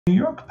New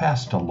York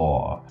passed a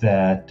law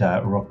that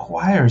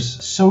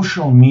requires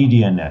social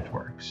media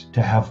networks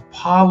to have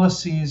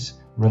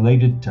policies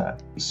related to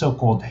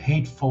so-called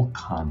hateful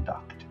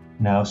conduct.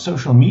 Now,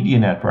 social media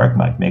network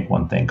might make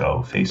one think,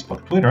 oh,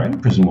 Facebook, Twitter,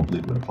 and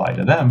presumably would apply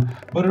to them,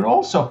 but it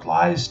also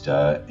applies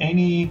to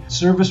any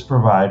service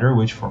provider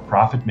which, for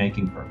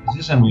profit-making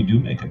purposes, and we do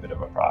make a bit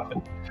of a profit,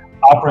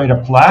 operate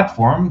a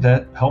platform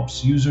that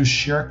helps users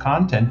share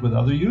content with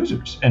other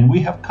users. And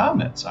we have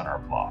comments on our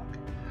blog.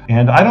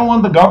 And I don't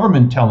want the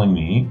government telling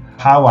me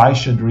how I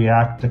should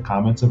react to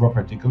comments of a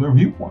particular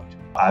viewpoint.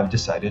 I've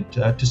decided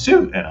to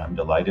sue, and I'm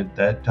delighted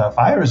that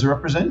FIRE is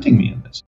representing me in this.